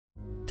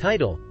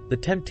Title: The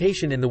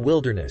Temptation in the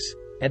Wilderness,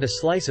 and a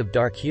slice of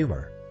dark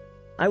humor.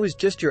 I was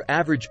just your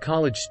average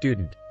college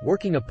student,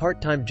 working a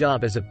part-time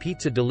job as a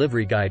pizza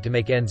delivery guy to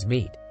make ends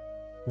meet.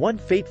 One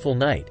fateful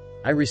night,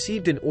 I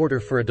received an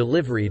order for a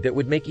delivery that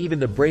would make even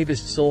the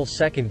bravest soul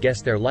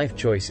second-guess their life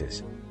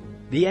choices.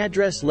 The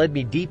address led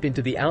me deep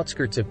into the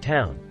outskirts of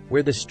town,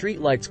 where the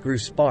streetlights grew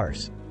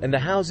sparse, and the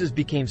houses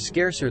became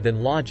scarcer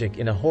than logic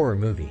in a horror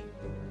movie.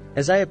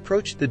 As I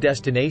approached the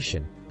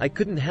destination, I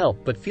couldn't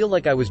help but feel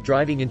like I was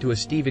driving into a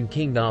Stephen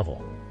King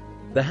novel.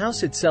 The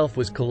house itself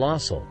was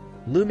colossal,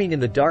 looming in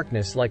the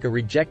darkness like a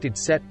rejected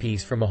set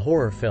piece from a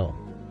horror film.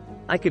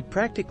 I could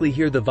practically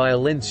hear the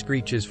violin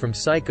screeches from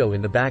Psycho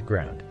in the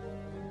background.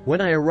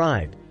 When I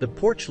arrived, the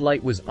porch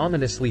light was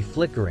ominously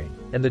flickering,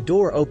 and the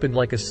door opened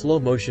like a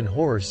slow-motion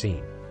horror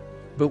scene.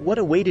 But what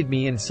awaited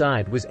me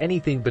inside was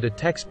anything but a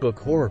textbook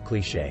horror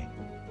cliché.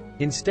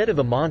 Instead of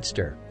a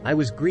monster, I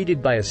was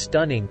greeted by a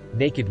stunning,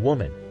 naked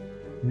woman.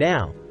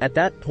 Now, at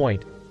that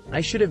point, I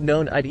should have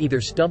known I'd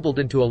either stumbled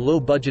into a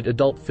low-budget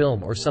adult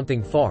film or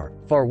something far,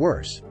 far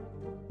worse.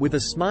 With a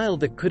smile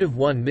that could have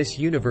won Miss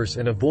Universe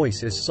and a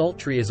voice as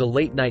sultry as a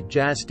late-night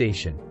jazz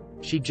station,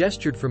 she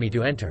gestured for me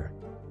to enter.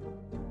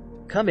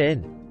 "Come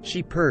in,"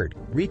 she purred,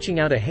 reaching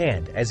out a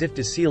hand as if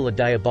to seal a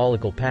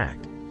diabolical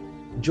pact.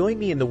 "Join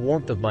me in the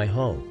warmth of my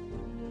home."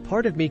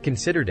 Part of me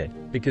considered it,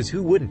 because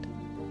who wouldn't?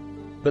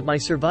 But my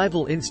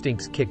survival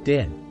instincts kicked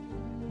in.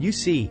 You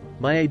see,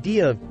 my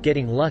idea of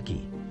getting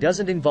lucky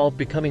doesn't involve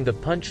becoming the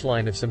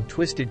punchline of some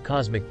twisted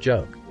cosmic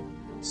joke.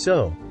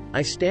 So,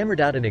 I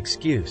stammered out an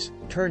excuse,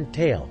 turned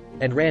tail,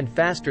 and ran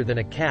faster than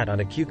a cat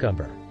on a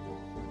cucumber.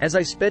 As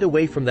I sped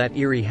away from that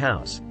eerie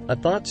house, a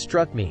thought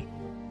struck me.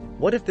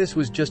 What if this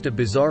was just a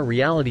bizarre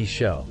reality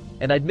show,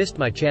 and I'd missed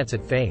my chance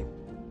at fame?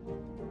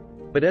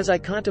 But as I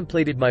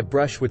contemplated my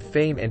brush with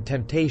fame and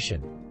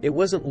temptation, it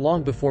wasn't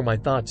long before my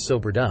thoughts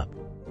sobered up.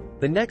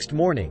 The next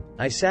morning,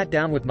 I sat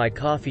down with my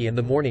coffee and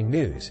the morning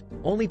news,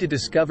 only to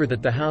discover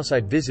that the house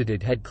I'd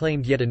visited had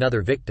claimed yet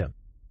another victim.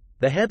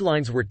 The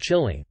headlines were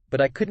chilling, but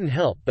I couldn't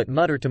help but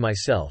mutter to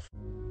myself,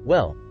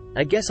 well,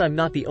 I guess I'm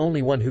not the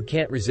only one who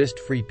can't resist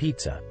free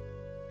pizza.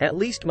 At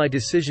least my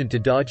decision to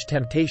dodge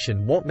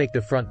temptation won't make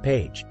the front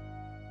page.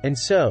 And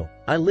so,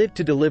 I lived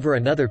to deliver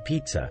another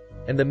pizza,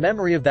 and the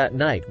memory of that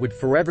night would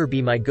forever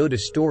be my go-to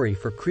story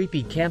for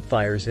creepy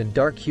campfires and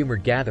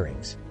dark-humored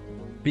gatherings.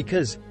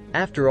 Because,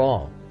 after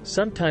all,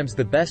 sometimes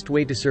the best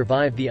way to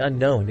survive the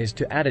unknown is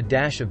to add a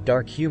dash of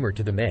dark humor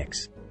to the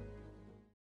mix.